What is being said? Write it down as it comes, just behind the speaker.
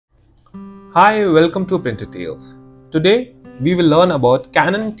Hi, welcome to Printer Tales. Today we will learn about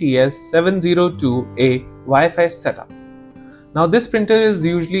Canon TS702a Wi-Fi setup. Now this printer is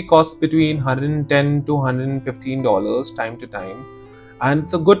usually costs between $110 to $115 time to time, and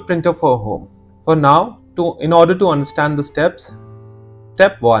it's a good printer for home. For now, in order to understand the steps,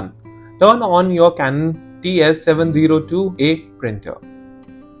 step 1. Turn on your Canon TS702a printer.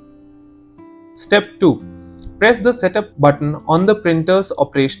 Step 2. Press the setup button on the printer's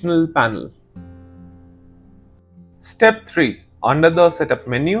operational panel. Step 3. Under the setup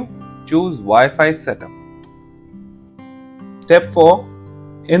menu, choose Wi-Fi setup. Step 4.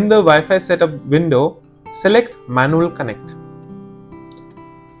 In the Wi-Fi setup window, select Manual Connect.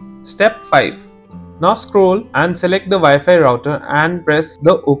 Step 5. Now scroll and select the Wi-Fi router and press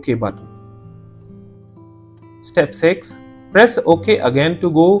the OK button. Step 6. Press OK again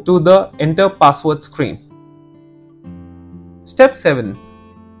to go to the Enter Password screen. Step 7.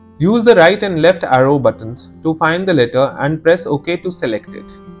 Use the right and left arrow buttons to find the letter and press OK to select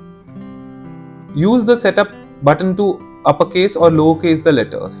it. Use the setup button to uppercase or lowercase the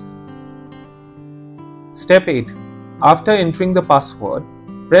letters. Step 8. After entering the password,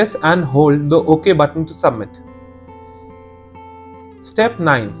 press and hold the OK button to submit. Step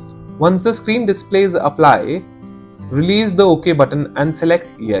 9. Once the screen displays apply, release the OK button and select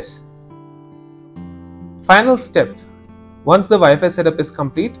Yes. Final step. Once the Wi-Fi setup is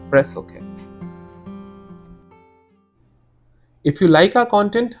complete, press OK. If you like our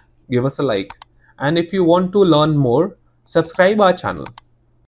content, give us a like. And if you want to learn more, subscribe our channel.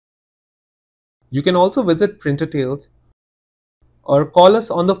 You can also visit Printer Tales or call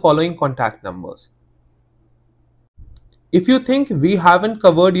us on the following contact numbers. If you think we haven't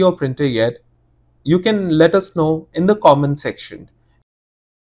covered your printer yet, you can let us know in the comment section.